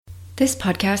This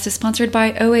podcast is sponsored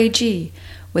by OAG.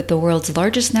 With the world's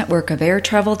largest network of air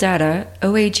travel data,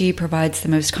 OAG provides the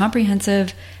most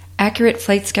comprehensive, accurate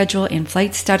flight schedule and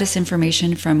flight status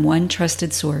information from one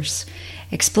trusted source.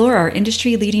 Explore our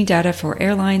industry-leading data for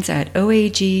airlines at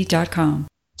oag.com.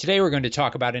 Today we're going to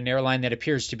talk about an airline that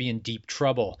appears to be in deep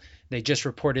trouble. They just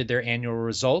reported their annual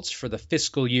results for the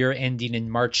fiscal year ending in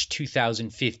March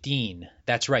 2015.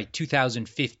 That's right,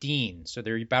 2015. So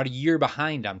they're about a year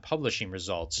behind on publishing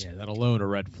results. Yeah, that alone a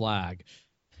red flag.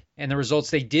 And the results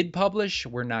they did publish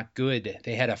were not good.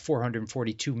 They had a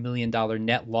 $442 million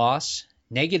net loss,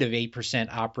 negative 8%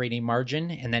 operating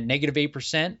margin, and that negative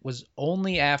 8% was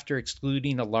only after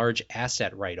excluding a large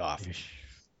asset write-off.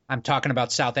 I'm talking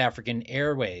about South African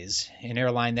Airways, an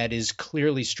airline that is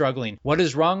clearly struggling. What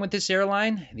is wrong with this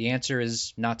airline? The answer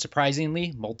is, not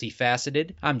surprisingly,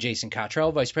 multifaceted. I'm Jason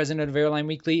Cottrell, Vice President of Airline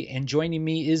Weekly, and joining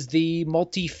me is the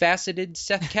multifaceted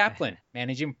Seth Kaplan,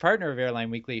 Managing Partner of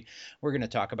Airline Weekly. We're going to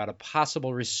talk about a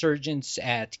possible resurgence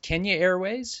at Kenya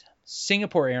Airways.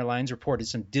 Singapore Airlines reported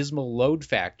some dismal load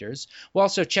factors. We'll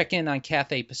also check in on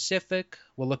Cathay Pacific.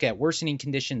 We'll look at worsening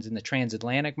conditions in the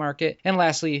transatlantic market. And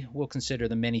lastly, we'll consider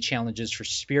the many challenges for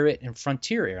Spirit and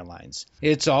Frontier Airlines.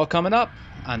 It's all coming up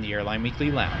on the Airline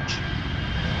Weekly Lounge.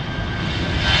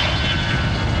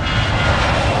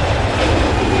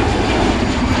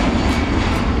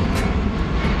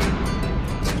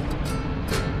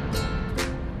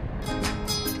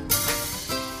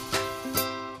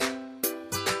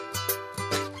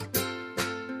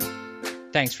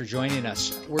 Thanks for joining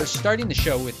us. We're starting the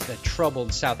show with the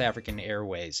troubled South African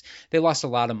Airways. They lost a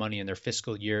lot of money in their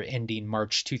fiscal year ending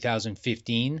March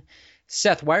 2015.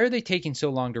 Seth, why are they taking so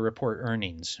long to report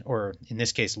earnings, or in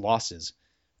this case, losses?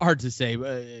 Hard to say.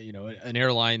 An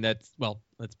airline that's, well,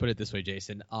 let's put it this way,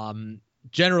 Jason.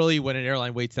 Generally, when an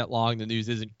airline waits that long, the news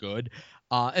isn't good.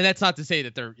 And that's not to say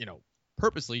that they're,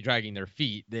 purposely dragging their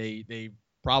feet. They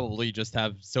probably just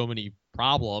have so many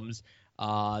problems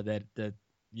that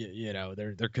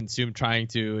they're consumed trying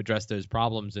to address those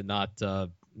problems and not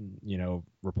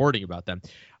reporting about them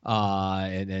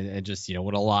and just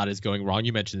when a lot is going wrong.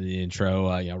 You mentioned in the intro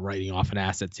writing off an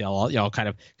asset sale,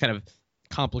 kind of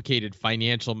complicated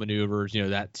financial maneuvers,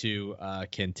 that too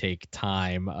can take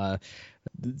time.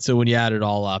 So when you add it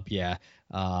all up,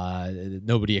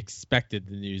 nobody expected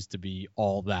the news to be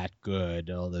all that good,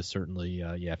 although certainly,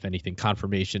 if anything,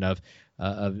 confirmation of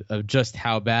just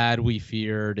how bad we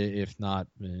feared, if not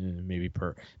maybe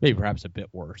perhaps a bit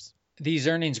worse. These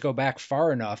earnings go back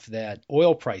far enough that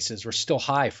oil prices were still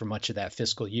high for much of that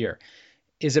fiscal year.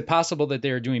 Is it possible that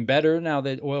they're doing better now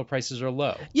that oil prices are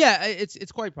low? Yeah,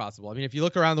 it's quite possible. I mean, if you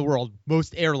look around the world,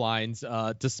 most airlines,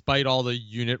 despite all the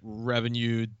unit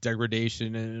revenue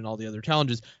degradation and all the other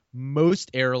challenges,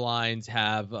 most airlines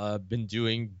have been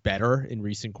doing better in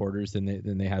recent quarters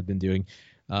than they had been doing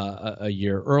a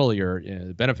year earlier.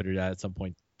 The benefit of that at some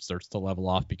point starts to level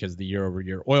off because the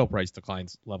year-over-year oil price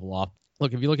declines level off.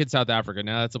 Look, if you look at South Africa,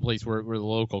 now that's a place where the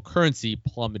local currency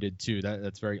plummeted too.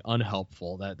 That's very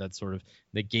unhelpful. That sort of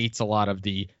negates a lot of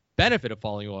the benefit of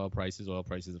falling oil prices. Oil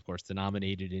prices, of course,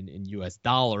 denominated in U.S.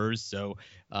 dollars. So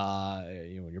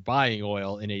when you're buying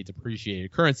oil in a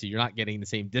depreciated currency, you're not getting the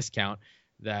same discount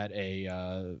that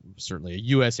certainly a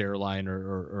U.S. airline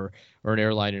or an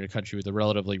airline in a country with a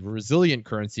relatively resilient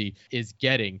currency is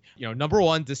getting. Number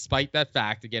one, despite that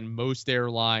fact, again, most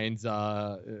airlines,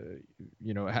 have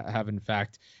in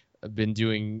fact been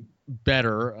doing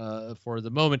better for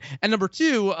the moment. And number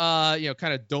two,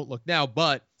 kind of don't look now,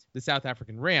 but the South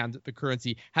African rand, the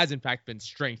currency, has in fact been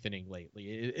strengthening lately.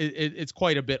 It's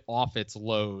quite a bit off its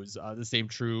lows. The same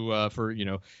true for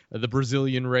the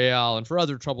Brazilian real and for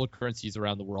other troubled currencies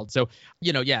around the world. So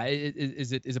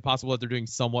is it possible that they're doing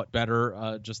somewhat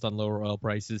better just on lower oil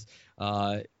prices?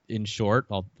 In short,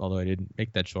 although I didn't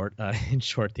make that short, in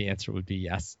short, the answer would be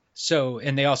yes. So,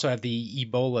 and they also have the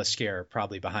Ebola scare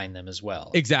probably behind them as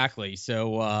well. Exactly.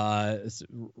 So,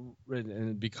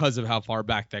 and because of how far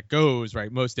back that goes, right,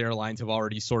 most airlines have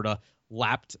already sort of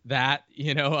lapped that,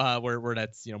 where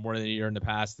that's, more than a year in the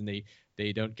past, and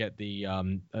they don't get the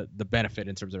benefit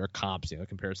in terms of their comps,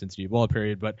 comparison to the Ebola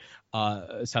period. But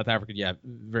South Africa,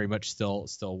 very much still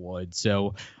would.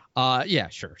 So,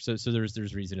 sure. So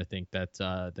there's reason to think that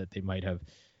they might have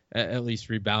at least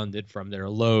rebounded from their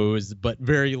lows, but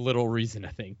very little reason to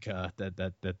think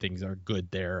that things are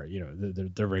good there.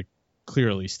 They're very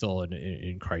clearly still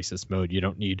in crisis mode. You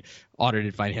don't need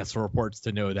audited financial reports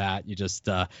to know that. You just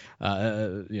see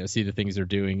the things they're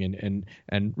doing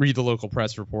and read the local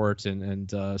press reports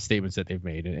and statements that they've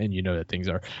made, and that things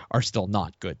are still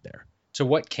not good there. So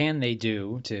what can they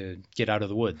do to get out of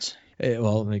the woods?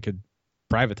 Well, they could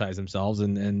privatize themselves,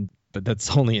 but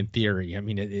that's only in theory. I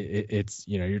mean, it's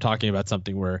you're talking about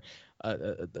something where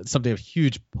something of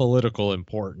huge political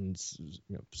importance.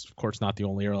 Of course, not the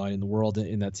only airline in the world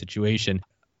in that situation.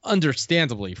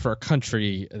 Understandably, for a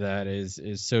country that is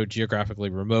so geographically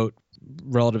remote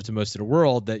relative to most of the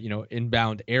world, that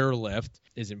inbound airlift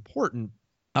is important.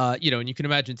 And you can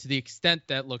imagine, to the extent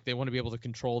that, look, they want to be able to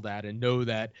control that and know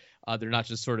that they're not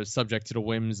just sort of subject to the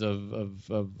whims of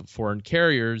foreign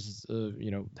carriers.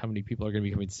 How many people are going to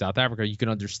be coming to South Africa? You can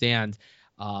understand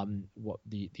what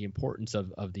the importance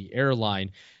of the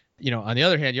airline. On the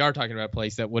other hand, you are talking about a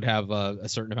place that would have a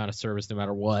certain amount of service no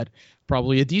matter what,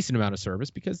 probably a decent amount of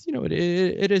service, because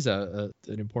it is an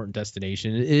important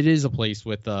destination. It is a place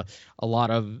with a lot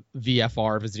of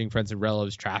VFR, visiting friends and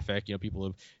relatives traffic.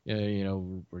 People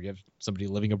who where you have somebody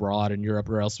living abroad in Europe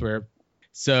or elsewhere.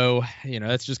 So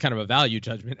that's just kind of a value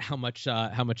judgment, how much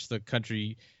the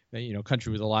country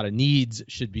with a lot of needs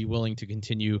should be willing to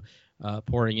continue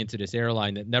pouring into this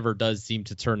airline that never does seem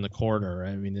to turn the corner.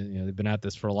 I mean, they've been at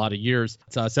this for a lot of years.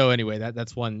 So anyway,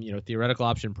 that's one theoretical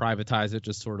option. Privatize it,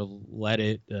 just sort of let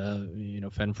it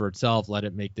fend for itself, let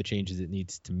it make the changes it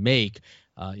needs to make,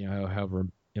 however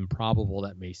improbable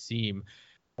that may seem.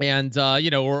 And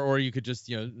or you could just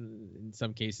in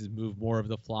some cases move more of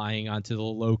the flying onto the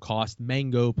low cost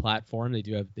Mango platform. They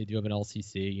do have an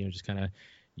LCC. Just kind of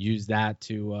use that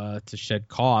to shed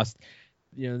cost.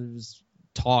 There's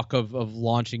talk of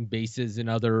launching bases in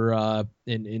other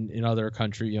in other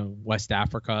countries, West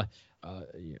Africa.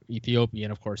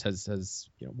 Ethiopian, of course, has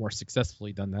more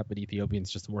successfully done that, but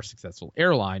Ethiopian's just a more successful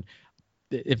airline.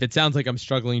 If it sounds like I'm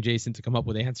struggling, Jason, to come up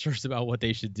with answers about what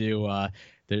they should do,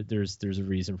 there's a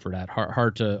reason for that.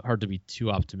 Hard to be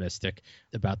too optimistic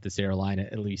about this airline,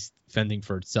 at least fending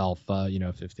for itself.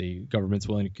 If the government's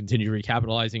willing to continue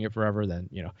recapitalizing it forever,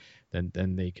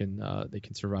 then they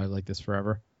can survive like this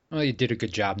forever. Well, you did a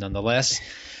good job nonetheless.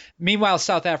 Meanwhile,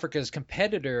 South Africa's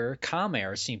competitor,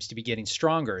 Comair, seems to be getting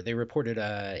stronger. They reported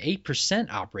a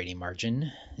 8% operating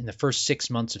margin in the first 6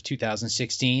 months of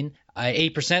 2016.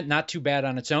 8%, not too bad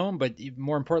on its own, but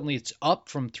more importantly, it's up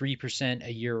from 3%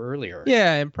 a year earlier.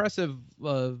 Yeah, impressive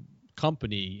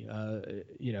company.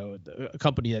 A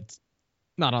company that's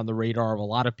not on the radar of a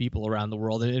lot of people around the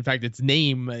world. In fact, its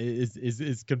name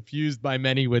is confused by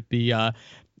many with the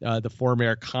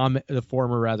former Comair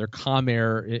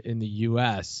in the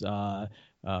U.S.,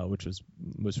 which was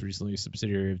most recently a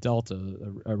subsidiary of Delta,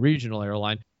 a regional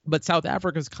airline. But South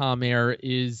Africa's Comair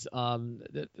is kind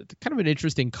of an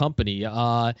interesting company.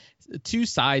 Two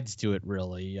sides to it,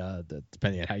 really,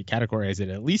 depending on how you categorize it,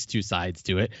 at least two sides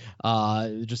to it.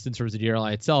 Just in terms of the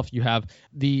airline itself, you have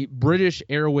the British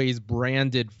Airways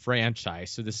branded franchise.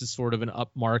 So this is sort of an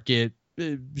upmarket,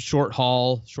 short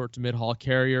to mid haul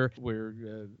carrier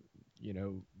where,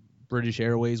 British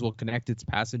Airways will connect its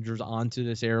passengers onto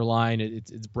this airline.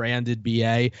 It's branded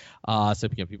BA. So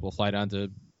people fly down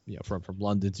to, from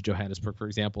London to Johannesburg, for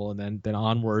example, and then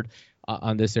onward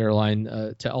on this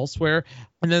airline to elsewhere.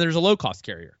 And then there's a low-cost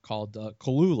carrier called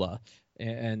Kulula,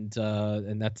 and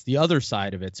that's the other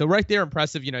side of it. So right there,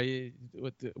 impressive. We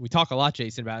talk a lot,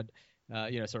 Jason, about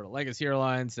sort of legacy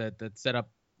airlines that set up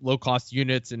low-cost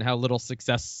units and how little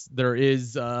success there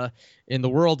is in the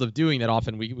world of doing that.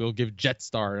 Often we'll give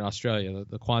Jetstar in Australia.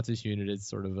 The Qantas unit is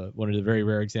sort of one of the very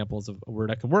rare examples of where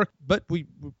that can work. But we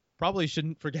probably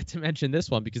shouldn't forget to mention this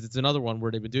one, because it's another one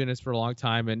where they've been doing this for a long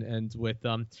time and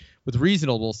with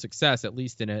reasonable success, at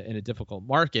least in a difficult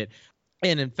market.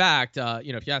 And in fact,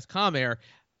 if you ask Comair,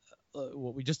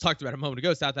 what we just talked about a moment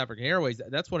ago, South African Airways,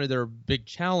 that's one of their big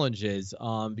challenges,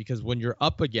 because when you're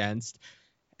up against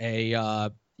a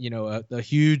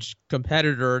huge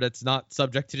competitor that's not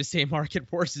subject to the same market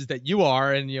forces that you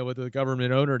are, and with a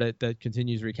government owner that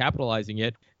continues recapitalizing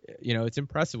it, it's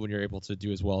impressive when you're able to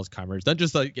do as well as Comair has done.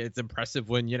 Just like it's impressive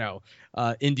when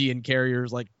Indian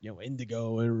carriers like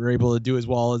Indigo are able to do as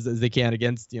well as they can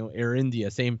against Air India.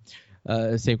 Same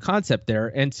concept there.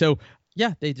 And so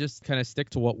yeah, they just kind of stick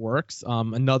to what works.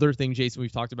 Another thing, Jason,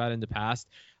 we've talked about in the past,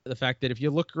 the fact that if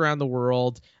you look around the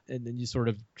world and then you sort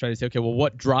of try to say, okay, well,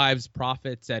 what drives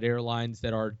profits at airlines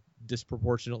that are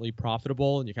disproportionately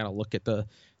profitable? And you kind of look at the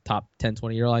top 10,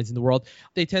 20 airlines in the world,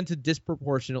 they tend to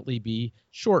disproportionately be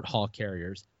short haul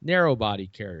carriers, narrow body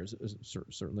carriers,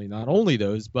 certainly not only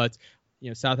those, but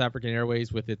South African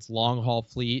Airways with its long haul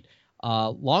fleet.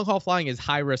 Long haul flying is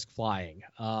high risk flying.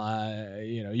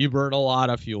 You burn a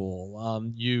lot of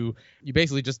fuel. You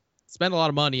basically just spend a lot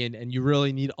of money and you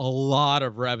really need a lot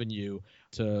of revenue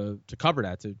to cover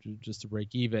that, just to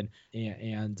break even.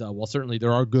 And while certainly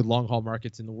there are good long haul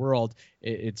markets in the world,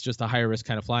 it's just a higher risk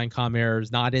kind of flying. Comair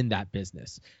is not in that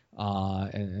business.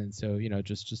 And so,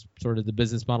 just sort of the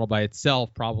business model by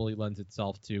itself probably lends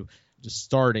itself to just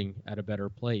starting at a better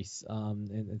place.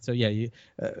 And so, yeah, you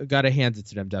got to hand it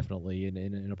to them definitely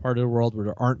in a part of the world where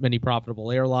there aren't many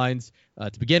profitable airlines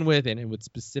to begin with, and with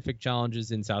specific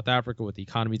challenges in South Africa with the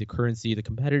economy, the currency, the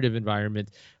competitive environment.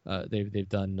 They've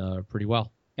done pretty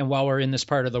well. And while we're in this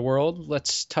part of the world,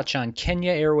 let's touch on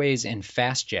Kenya Airways and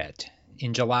FastJet.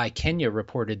 In July, Kenya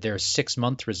reported their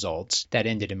 6-month results that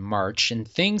ended in March, and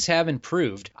things have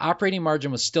improved. Operating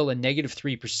margin was still a negative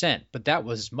 3%, but that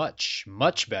was much,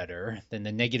 much better than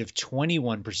the negative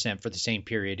 21% for the same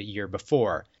period a year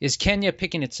before. Is Kenya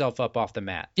picking itself up off the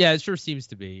mat? Yeah, it sure seems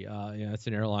to be. It's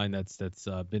an airline that's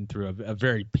been through a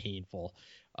very painful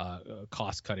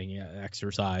cost-cutting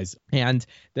exercise. And,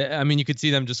 you could see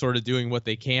them just sort of doing what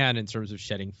they can in terms of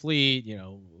shedding fleet,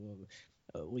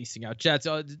 leasing out jets,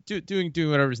 doing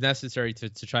whatever is necessary to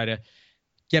try to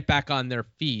get back on their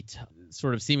feet,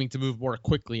 sort of seeming to move more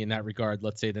quickly in that regard,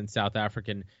 let's say, than South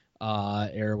African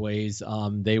Airways.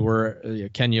 They were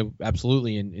Kenya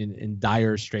absolutely in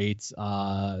dire straits,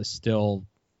 still,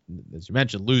 as you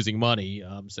mentioned, losing money.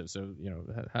 So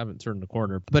haven't turned the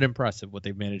corner, but impressive what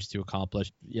they've managed to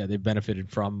accomplish. Yeah, they've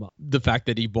benefited from the fact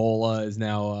that Ebola is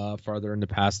now farther in the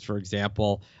past, for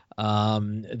example.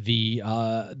 The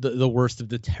worst of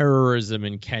the terrorism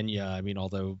in Kenya.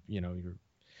 Although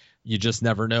you just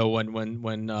never know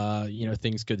when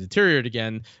things could deteriorate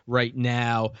again. Right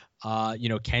now,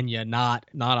 Kenya not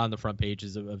on the front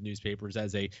pages of newspapers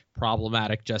as a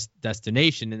problematic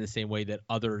destination in the same way that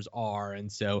others are,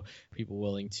 and so people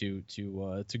willing to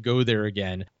go there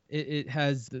again. It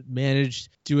has managed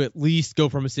to at least go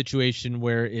from a situation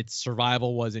where its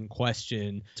survival was in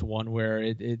question to one where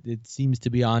it seems to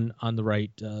be on the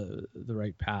right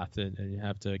path, and you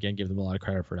have to again give them a lot of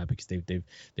credit for that, because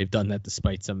they've done that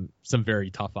despite some very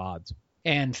tough odds.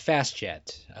 And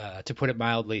FastJet, to put it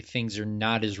mildly, things are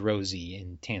not as rosy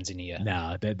in Tanzania.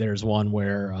 No, there's one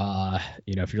where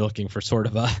if you're looking for sort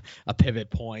of a pivot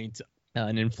point,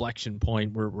 an inflection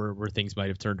point where things might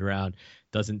have turned around,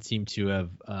 doesn't seem to have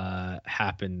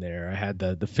happened there. I had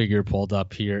the figure pulled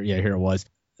up here. Yeah, here it was.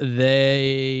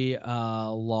 They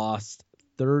lost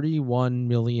 $31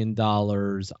 million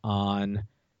on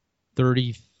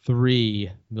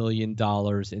 $33 million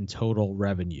in total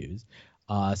revenues.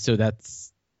 So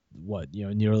that's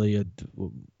nearly a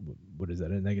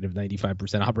negative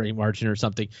 95% operating margin or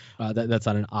something. That's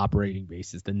on an operating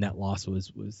basis. The net loss was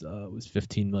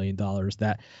 $15 million.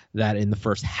 That in the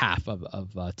first half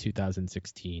of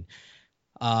 2016.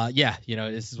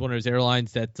 This is one of those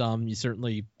airlines that you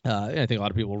certainly, I think a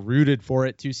lot of people rooted for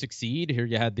it to succeed. Here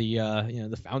you had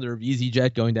the founder of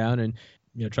EasyJet going down and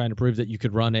trying to prove that you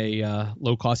could run a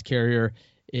low cost carrier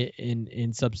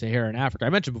in sub-Saharan Africa. I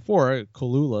mentioned before,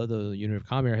 Kulula, the unit of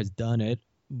Comair, has done it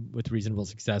with reasonable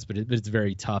success, but it's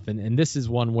very tough. And this is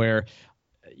one where,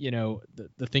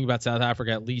 the thing about South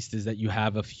Africa, at least, is that you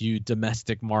have a few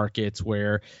domestic markets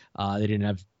where they didn't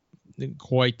have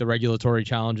quite the regulatory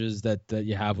challenges that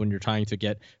you have when you're trying to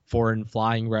get foreign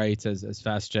flying rights, as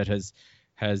FastJet has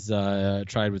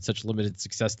tried with such limited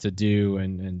success to do,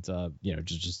 and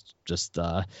just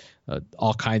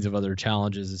all kinds of other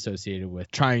challenges associated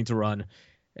with trying to run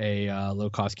a low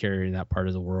cost carrier in that part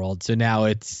of the world. So now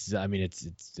it's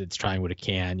trying what it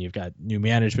can. You've got new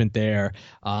management there,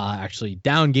 actually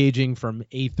down gauging from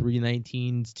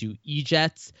A319s to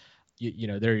E-jets.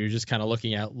 There you're just kind of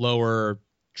looking at lower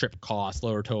trip costs,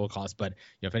 lower total costs, but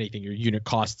if anything, your unit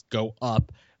costs go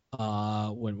up.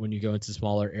 When you go into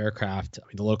smaller aircraft.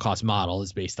 The low cost model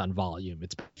is based on volume.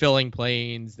 It's filling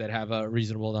planes that have a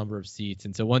reasonable number of seats,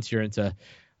 and so once you're into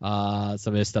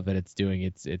some of the stuff that it's doing,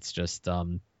 it's just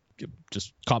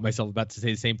caught myself about to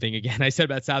say the same thing again I said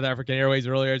about South African Airways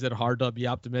earlier. I said hard to be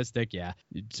optimistic. Yeah,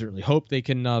 you certainly hope they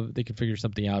can figure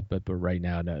something out, but right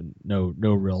now no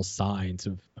real signs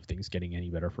of things getting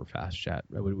any better for FastJet,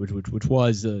 which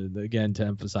was again, to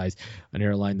emphasize, an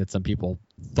airline that some people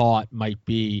thought might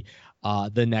be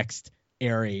the next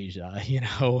AirAsia,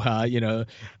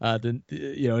 an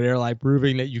airline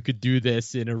proving that you could do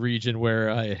this in a region where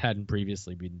it hadn't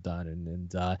previously been done.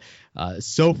 And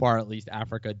so far, at least,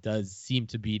 Africa does seem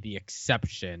to be the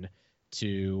exception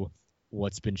to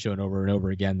what's been shown over and over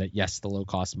again, that yes, the low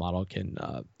cost model can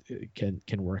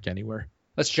work anywhere.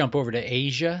 Let's jump over to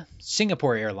Asia.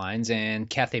 Singapore Airlines and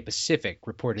Cathay Pacific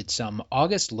reported some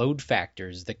August load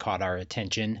factors that caught our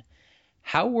attention.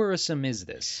 How worrisome is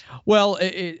this? Well,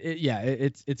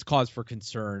 it's cause for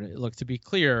concern. Look, to be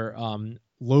clear,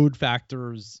 load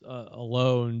factors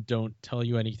alone don't tell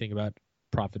you anything about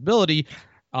profitability,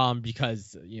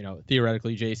 because,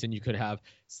 theoretically, Jason, you could have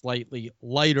slightly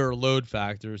lighter load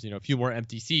factors, a few more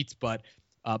empty seats, but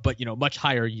much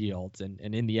higher yields. And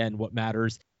in the end, what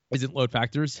matters isn't load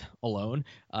factors alone.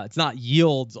 It's not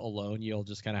yields alone. Yield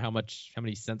just kind of how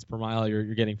many cents per mile you're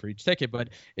getting for each ticket, but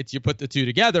it's you put the two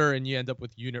together and you end up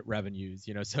with unit revenues.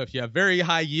 So if you have very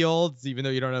high yields, even though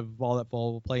you don't have all that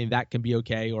full plane, that can be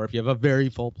okay. Or if you have a very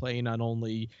full plane on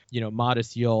only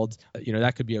modest yields,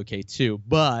 that could be okay too.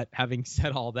 But having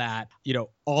said all that,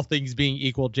 all things being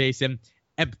equal, Jason,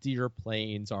 emptier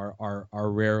planes are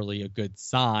rarely a good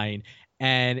sign.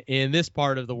 And in this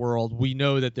part of the world, we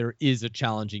know that there is a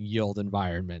challenging yield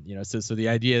environment. So the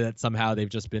idea that somehow they've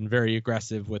just been very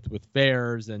aggressive with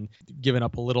fares and given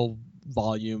up a little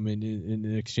volume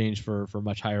in exchange for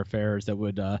much higher fares that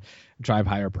would drive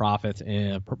higher profits,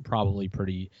 probably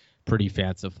pretty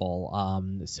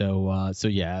fanciful. So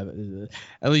yeah,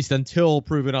 at least until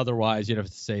proven otherwise, you'd have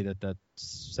to say that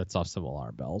sets off some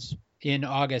alarm bells. In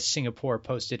August, Singapore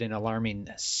posted an alarming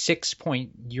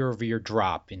 6-point year-over-year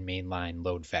drop in mainline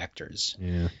load factors.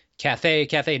 Yeah.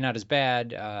 Cathay not as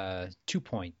bad,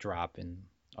 2-point drop in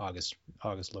August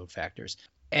load factors.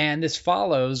 And this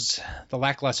follows the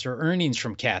lackluster earnings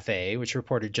from Cathay, which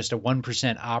reported just a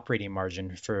 1% operating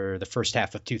margin for the first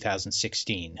half of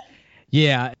 2016.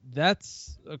 Yeah,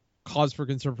 that's a cause for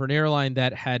concern for an airline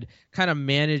that had kind of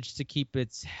managed to keep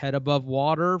its head above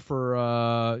water for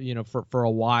a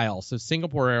while. So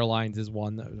Singapore Airlines is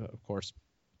one that, of course,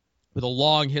 with a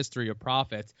long history of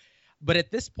profits, but at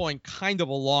this point, kind of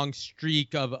a long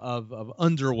streak of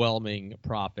underwhelming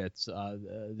profits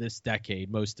this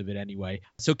decade, most of it anyway.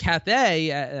 So Cathay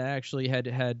actually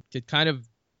had kind of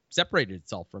separated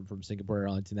itself from Singapore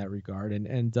Airlines in that regard,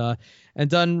 and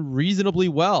done reasonably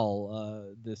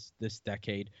well this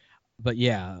decade. But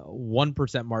yeah,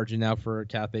 1% margin now for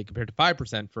Cathay compared to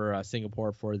 5% for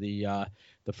Singapore for the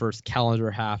first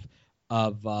calendar half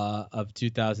of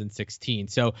 2016.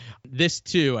 So this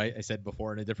too, I said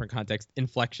before in a different context,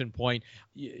 inflection point.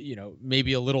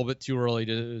 Maybe a little bit too early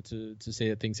to say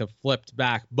that things have flipped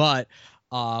back, but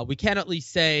we can at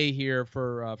least say here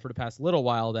for the past little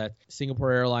while that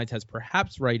Singapore Airlines has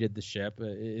perhaps righted the ship,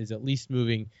 is at least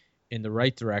moving in the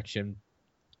right direction,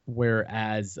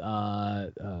 whereas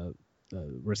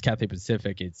Cathay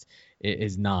Pacific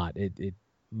is not. It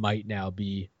might now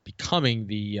be becoming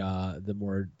the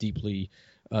more deeply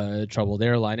troubled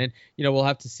airline, and we'll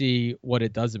have to see what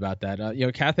it does about that.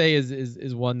 Cathay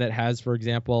is one that has, for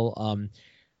example,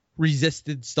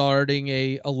 resisted starting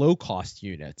a low cost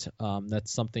unit.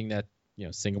 That's something that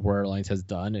Singapore Airlines has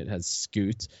done. It has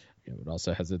Scoot. It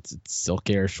also has its Silk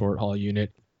Air short haul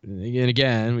unit. And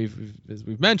again, as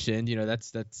we've mentioned,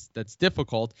 that's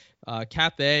difficult.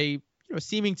 Cathay,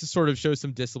 seeming to sort of show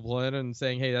some discipline and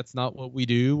saying, hey, that's not what we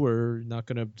do. We're not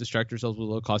going to distract ourselves with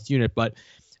a low-cost unit. But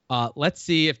let's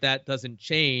see if that doesn't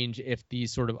change, if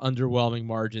these sort of underwhelming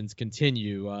margins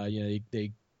continue.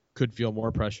 They could feel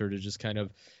more pressure to just kind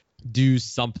of do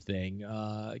something.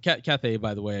 Cathay,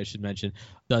 by the way, I should mention,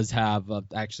 does have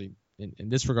actually, in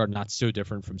this regard, not so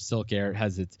different from Silk Air. It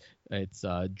has its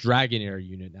Dragonair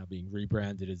unit now being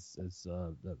rebranded as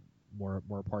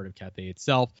more part of Cathay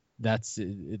itself. That's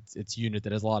its unit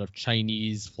that has a lot of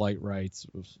Chinese flight rights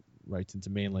into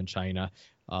mainland China,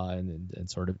 and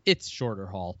sort of its shorter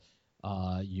haul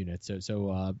unit.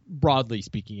 So broadly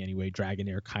speaking, anyway,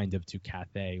 Dragonair kind of to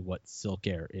Cathay what Silk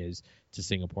Air is to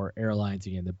Singapore Airlines.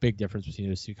 Again, the big difference between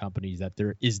those two companies is that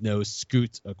there is no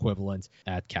Scoot equivalent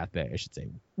at Cathay. I should say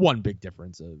one big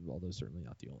difference, although certainly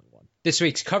not the only one. This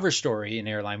week's cover story in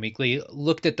Airline Weekly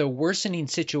looked at the worsening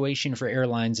situation for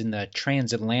airlines in the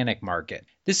transatlantic market.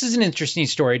 This is an interesting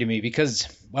story to me because,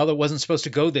 well, it wasn't supposed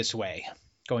to go this way.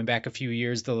 Going back a few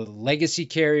years, the legacy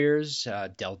carriers,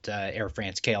 Delta, Air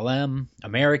France, KLM,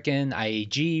 American,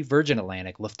 IAG, Virgin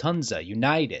Atlantic, Lufthansa,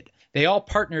 United, they all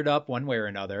partnered up one way or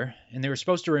another, and they were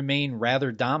supposed to remain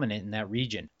rather dominant in that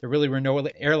region. There really were no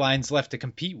airlines left to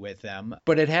compete with them,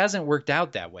 but it hasn't worked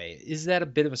out that way. Is that a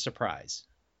bit of a surprise?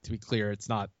 To be clear, it's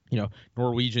not,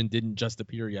 Norwegian didn't just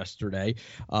appear yesterday.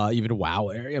 Even WOW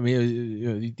Air. I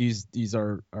mean, these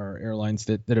are airlines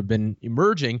that have been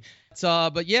emerging.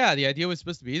 But yeah, the idea was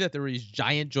supposed to be that there were these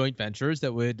giant joint ventures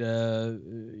that would,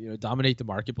 dominate the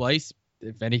marketplace.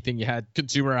 If anything, you had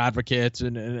consumer advocates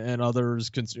and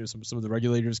others, some of the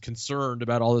regulators concerned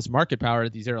about all this market power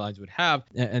that these airlines would have.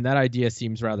 And that idea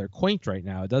seems rather quaint right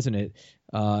now, doesn't it?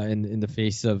 In the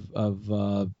face of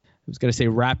I was going to say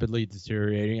rapidly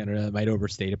deteriorating. I don't know, I might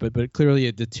overstate it, but clearly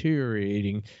a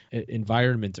deteriorating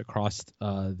environment across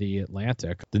the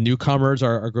Atlantic. The newcomers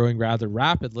are growing rather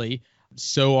rapidly.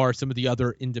 So are some of the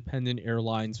other independent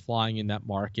airlines flying in that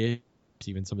market,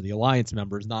 even some of the alliance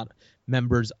members, not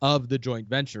members of the joint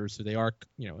venture. So they are,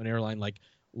 an airline like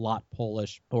LOT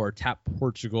Polish or TAP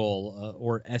Portugal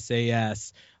or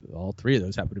SAS. All three of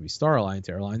those happen to be Star Alliance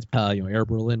airlines. Air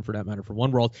Berlin, for that matter, for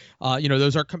Oneworld.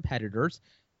 Those are competitors,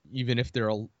 even if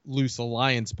they're loose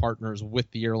alliance partners with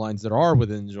the airlines that are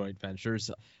within joint ventures.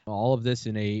 All of this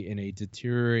in a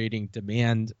deteriorating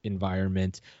demand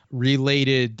environment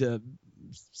related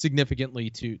significantly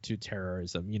to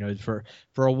terrorism. For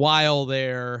a while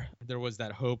there was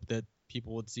that hope that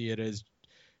people would see it as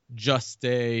just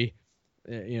a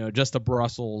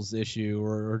Brussels issue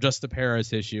or just a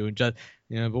Paris issue,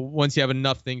 and but once you have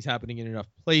enough things happening in enough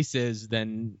places,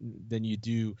 then you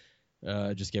do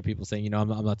just get people saying, I'm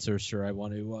not so sure I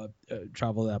want to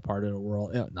travel to that part of the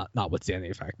world. Notwithstanding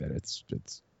the fact that it's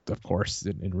of course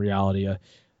in reality a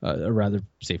rather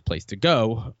safe place to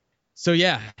go. So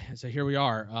here we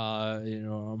are,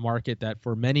 a market that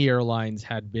for many airlines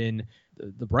had been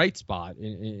the bright spot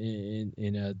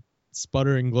in a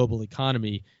sputtering global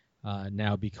economy,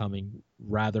 now becoming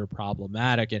rather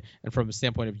problematic. And from a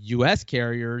standpoint of U.S.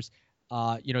 carriers,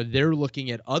 they're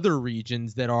looking at other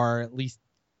regions that are at least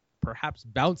perhaps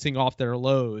bouncing off their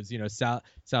lows,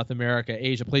 South America,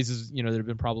 Asia, places, that have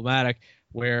been problematic,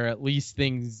 where at least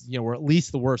things, where at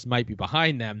least the worst might be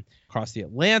behind them. Across the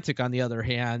Atlantic, on the other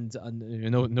hand,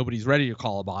 nobody's ready to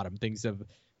call a bottom. Things have,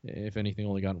 if anything,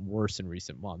 only gotten worse in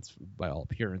recent months by all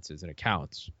appearances and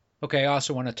accounts. Okay, I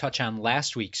also want to touch on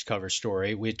last week's cover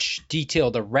story, which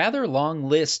detailed a rather long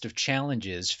list of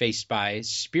challenges faced by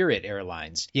Spirit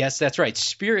Airlines. Yes, that's right,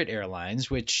 Spirit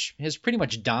Airlines, which has pretty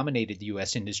much dominated the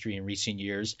U.S. industry in recent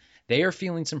years. They are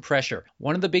feeling some pressure.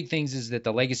 One of the big things is that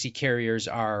the legacy carriers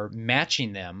are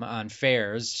matching them on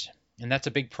fares, and that's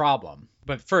a big problem.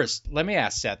 But first, let me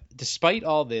ask, Seth, despite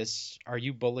all this, are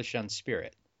you bullish on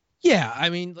Spirit? Yeah,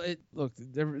 I mean, look,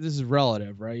 this is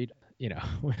relative, right?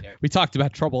 We talked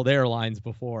about troubled airlines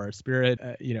before. Spirit,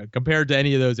 compared to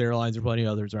any of those airlines or plenty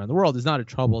of others around the world, is not a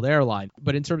troubled airline.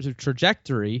 But in terms of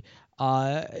trajectory,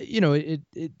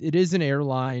 it is an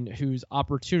airline whose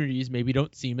opportunities maybe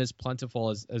don't seem as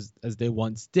plentiful as they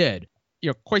once did.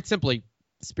 Quite simply,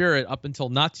 Spirit, up until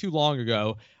not too long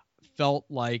ago, felt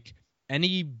like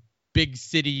any big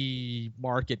city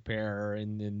market pair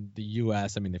in the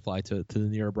U.S. I mean, they fly to the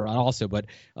near abroad also, but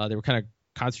they were kind of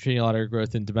concentrating a lot of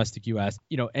growth in domestic U.S.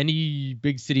 Any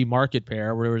big city market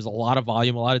pair where there was a lot of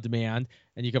volume, a lot of demand,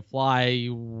 and you could fly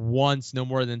once, no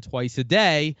more than twice a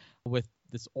day with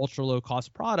this ultra low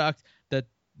cost product, that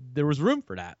there was room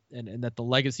for that, and that the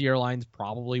legacy airlines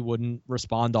probably wouldn't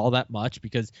respond all that much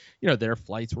because their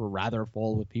flights were rather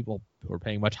full with people who were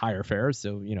paying much higher fares.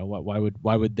 So why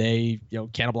would they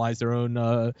cannibalize their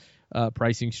own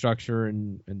pricing structure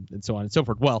and so on and so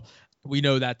forth? Well, we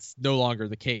know that's no longer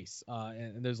the case,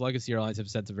 and those legacy airlines have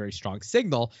sent a very strong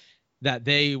signal that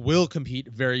they will compete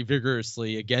very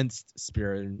vigorously against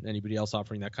Spirit and anybody else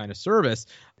offering that kind of service.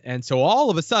 And so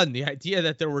all of a sudden, the idea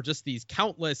that there were just these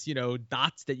countless,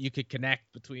 dots that you could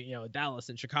connect between, Dallas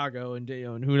and Chicago and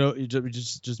who knows,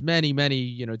 just many,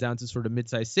 down to sort of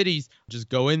mid-sized cities, just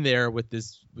go in there with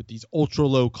these ultra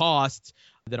low costs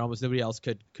that almost nobody else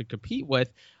could compete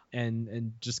with.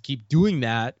 And just keep doing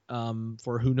that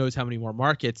for who knows how many more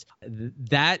markets.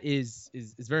 That is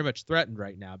very much threatened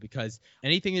right now, because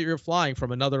anything that you're flying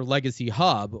from another legacy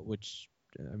hub, which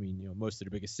most of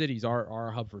the biggest cities are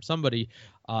a hub for somebody,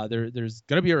 there's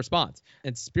going to be a response.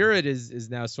 And Spirit is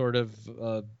now sort of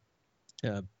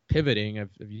pivoting. I've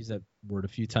used that word a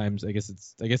few times. I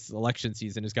guess election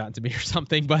season has gotten to me or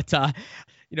something, but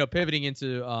pivoting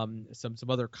into some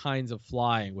other kinds of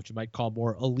flying, which you might call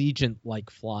more Allegiant-like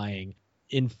flying,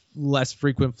 in less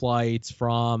frequent flights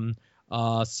from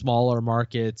smaller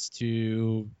markets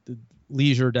to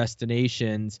leisure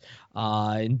destinations.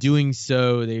 In doing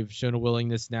so, they've shown a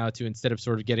willingness now to, instead of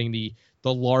sort of getting the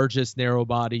largest narrow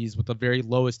bodies with the very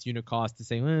lowest unit cost, to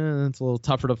say, it's a little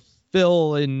tougher to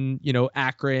fill in,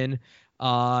 Akron.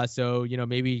 So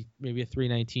maybe a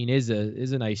 319 is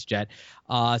a nice jet.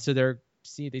 So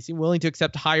they seem willing to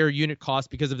accept higher unit costs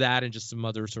because of that, and just some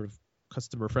other sort of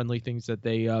customer friendly things that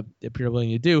they appear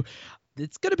willing to do.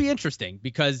 It's going to be interesting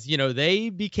because, they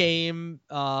became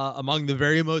among the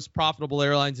very most profitable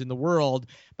airlines in the world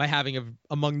by having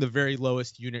among the very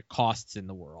lowest unit costs in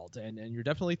the world. And you're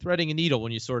definitely threading a needle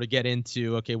when you sort of get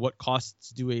into, okay, what costs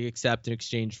do we accept in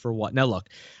exchange for what? Now, look,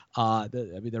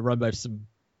 they're run by some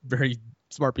very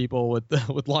smart people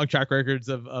with long track records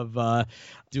of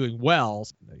doing well.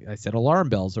 I said alarm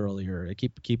bells earlier. I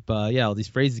keep all these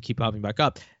phrases keep popping back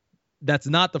up. That's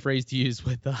not the phrase to use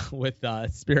with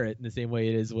Spirit in the same way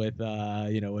it is with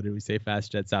what did we say,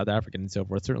 FastJet, South African, and so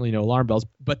forth. Certainly no alarm bells,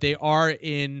 but they are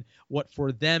in what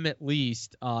for them at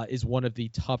least is one of the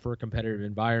tougher competitive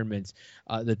environments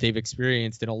that they've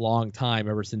experienced in a long time,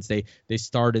 ever since they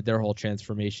started their whole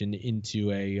transformation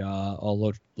into a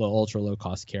ultra low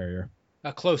cost carrier.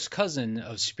 A close cousin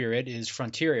of Spirit is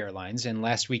Frontier Airlines, and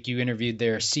last week you interviewed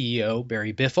their CEO,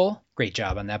 Barry Biffle. Great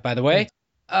job on that, by the way.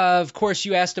 Of course,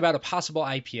 you asked about a possible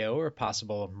IPO or a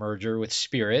possible merger with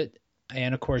Spirit.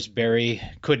 And of course, Barry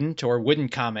couldn't or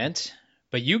wouldn't comment,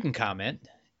 but you can comment.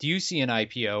 Do you see an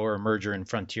IPO or a merger in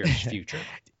Frontier's future?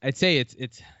 I'd say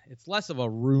it's less of a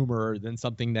rumor than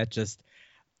something that just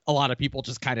a lot of people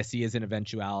just kind of see as an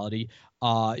eventuality.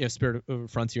 Spirit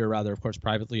Frontier, rather, of course,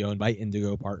 privately owned by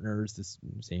Indigo Partners, this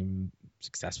same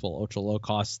successful ultra low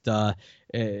cost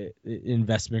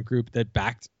investment group that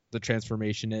backed the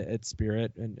transformation at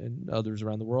Spirit and others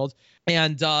around the world.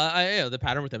 And the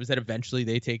pattern with them is that eventually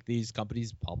they take these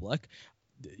companies public.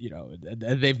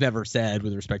 They've never said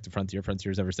with respect to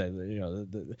Frontier's ever said,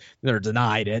 they're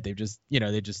denied it. They've just,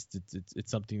 it's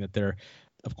something that they're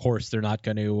not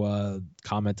going to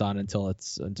comment on until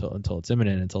it's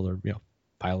imminent, until they're,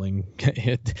 filing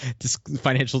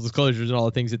financial disclosures and all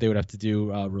the things that they would have to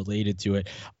do related to it.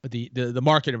 But the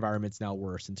market environment's now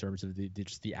worse in terms of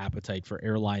the appetite for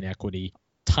airline equity.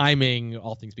 Timing,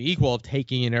 all things being equal, of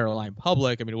taking an airline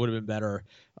public, it would have been better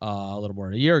a little more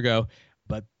than a year ago,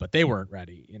 but they weren't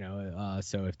ready.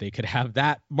 So if they could have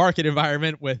that market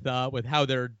environment with how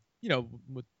they're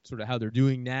with sort of how they're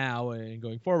doing now and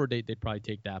going forward, they'd probably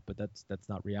take that, but that's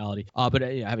not reality. But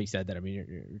having said that, you're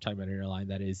talking about an airline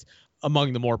that is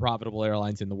among the more profitable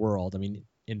airlines in the world.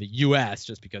 In the U.S.,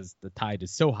 just because the tide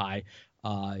is so high,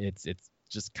 it's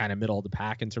just kind of middle of the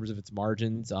pack in terms of its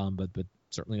margins, but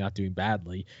certainly not doing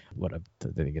badly.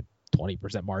 They get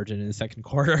 20% margin in the second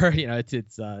quarter.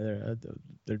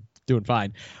 They're doing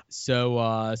fine.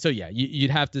 So yeah,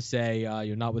 you'd have to say,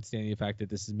 notwithstanding the fact that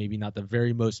this is maybe not the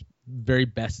very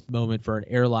best moment for an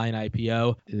airline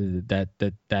IPO,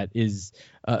 that is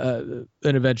an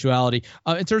eventuality.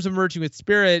 In terms of merging with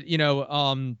Spirit,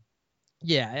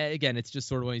 yeah, again, it's just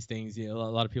sort of one of these things. A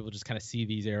lot of people just kind of see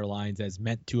these airlines as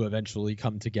meant to eventually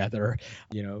come together.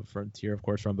 Frontier, of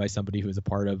course, run by somebody who is a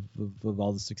part of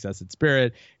all the success at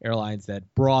Spirit. Airlines that,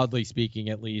 broadly speaking,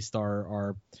 at least,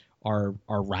 are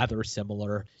rather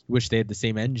similar. You wish they had the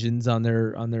same engines on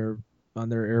their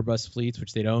Airbus fleets,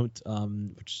 which they don't.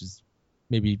 Which is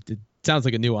maybe, it sounds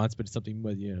like a nuance, but it's something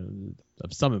with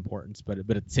of some importance. But at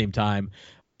the same time,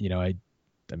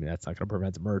 that's not going to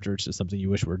prevent a merger. It's just something you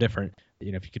wish were different.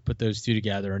 If you could put those two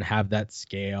together and have that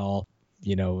scale,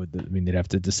 they'd have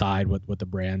to decide what the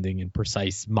branding and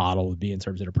precise model would be in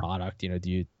terms of the product. Do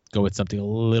you go with something a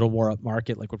little more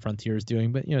upmarket like what Frontier is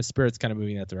doing? But Spirit's kind of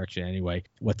moving that direction anyway.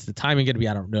 What's the timing going to be?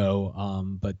 I don't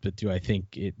know. But do I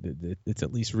think it's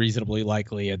at least reasonably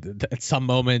likely at some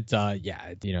moment? Yeah,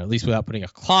 at least without putting a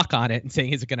clock on it and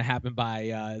saying is it going to happen by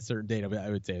a certain date, I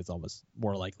would say it's almost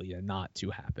more likely than not to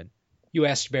happen. You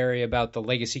asked Barry about the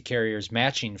legacy carriers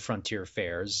matching Frontier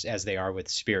fares as they are with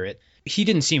Spirit. He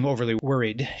didn't seem overly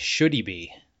worried. Should he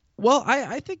be? Well,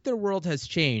 I think their world has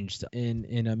changed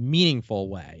in a meaningful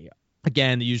way.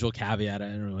 Again, the usual caveat, I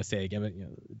don't want to say again, but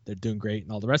they're doing great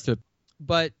and all the rest of it.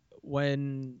 But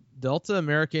when Delta,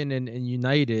 American, and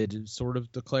United sort of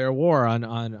declare war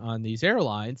on these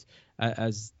airlines,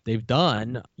 as they've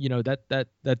done,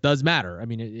 that does matter.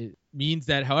 It means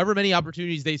that however many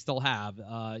opportunities they still have,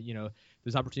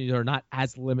 those opportunities are not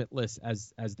as limitless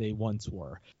as they once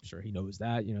were. I'm sure he knows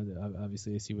that.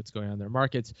 Obviously they see what's going on in their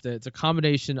markets. It's a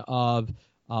combination of,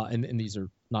 and these are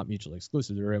not mutually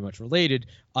exclusive, they're very much related.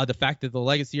 The fact that the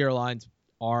legacy airlines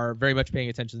are very much paying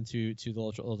attention to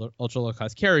the ultra low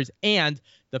cost carriers, and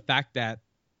the fact that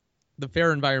the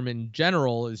fare environment in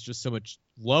general is just so much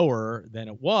lower than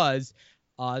it was,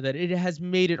 that it has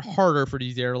made it harder for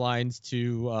these airlines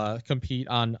to compete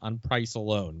on price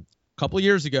alone. A couple of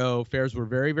years ago, fares were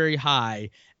very, very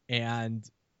high, and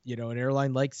an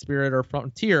airline like Spirit or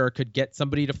Frontier could get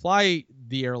somebody to fly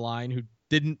the airline who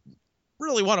didn't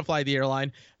really want to fly the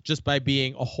airline just by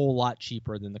being a whole lot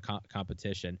cheaper than the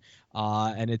competition.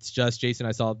 And it's just, Jason,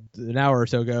 I saw an hour or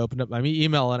so ago, opened up my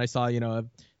email and I saw, a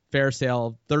fare sale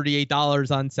of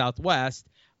 $38 on Southwest.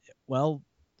 Well,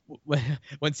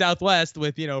 when Southwest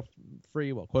with,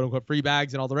 free, quote unquote, free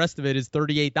bags and all the rest of it is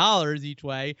 $38 each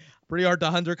way, pretty hard to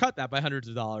undercut that by hundreds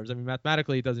of dollars.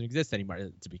 Mathematically, it doesn't exist anymore,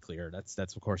 to be clear. That's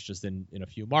of course just in a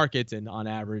few markets, and on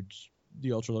average,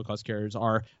 the ultra low cost carriers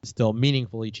are still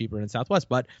meaningfully cheaper than Southwest,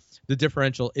 but the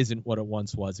differential isn't what it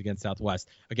once was against Southwest,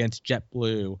 against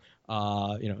JetBlue,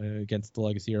 against the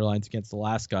legacy airlines, against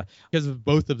Alaska, because of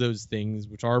both of those things,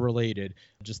 which are related.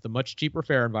 Just a much cheaper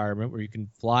fare environment where you can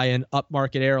fly an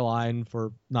upmarket airline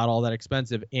for not all that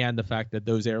expensive, and the fact that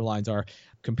those airlines are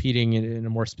competing in a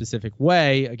more specific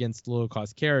way against low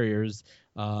cost carriers,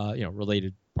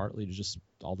 related partly to just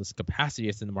all this capacity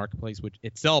that's in the marketplace, which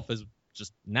itself is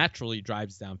just naturally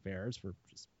drives down fares for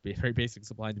just very basic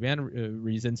supply and demand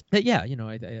reasons. But yeah,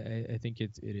 I think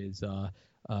it is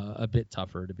a bit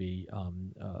tougher to be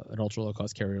an ultra low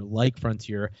cost carrier like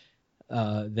Frontier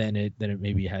than it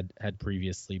maybe had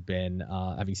previously been.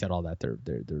 Having said all that,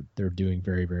 they're doing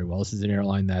very, very well. This is an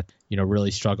airline that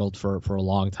really struggled for a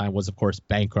long time, was of course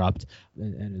bankrupt,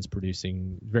 and is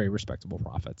producing very respectable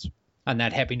profits. On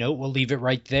that happy note, we'll leave it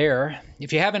right there.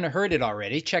 If you haven't heard it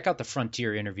already, check out the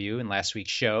Frontier interview in last week's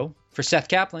show. For Seth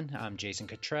Kaplan, I'm Jason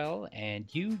Cottrell, and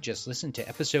you just listened to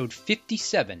episode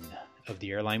 57 of the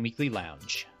Airline Weekly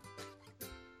Lounge.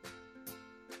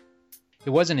 It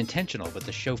wasn't intentional, but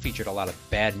the show featured a lot of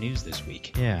bad news this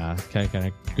week. Yeah, kind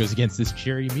of goes against this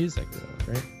cheery music,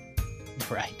 though, right?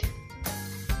 Right.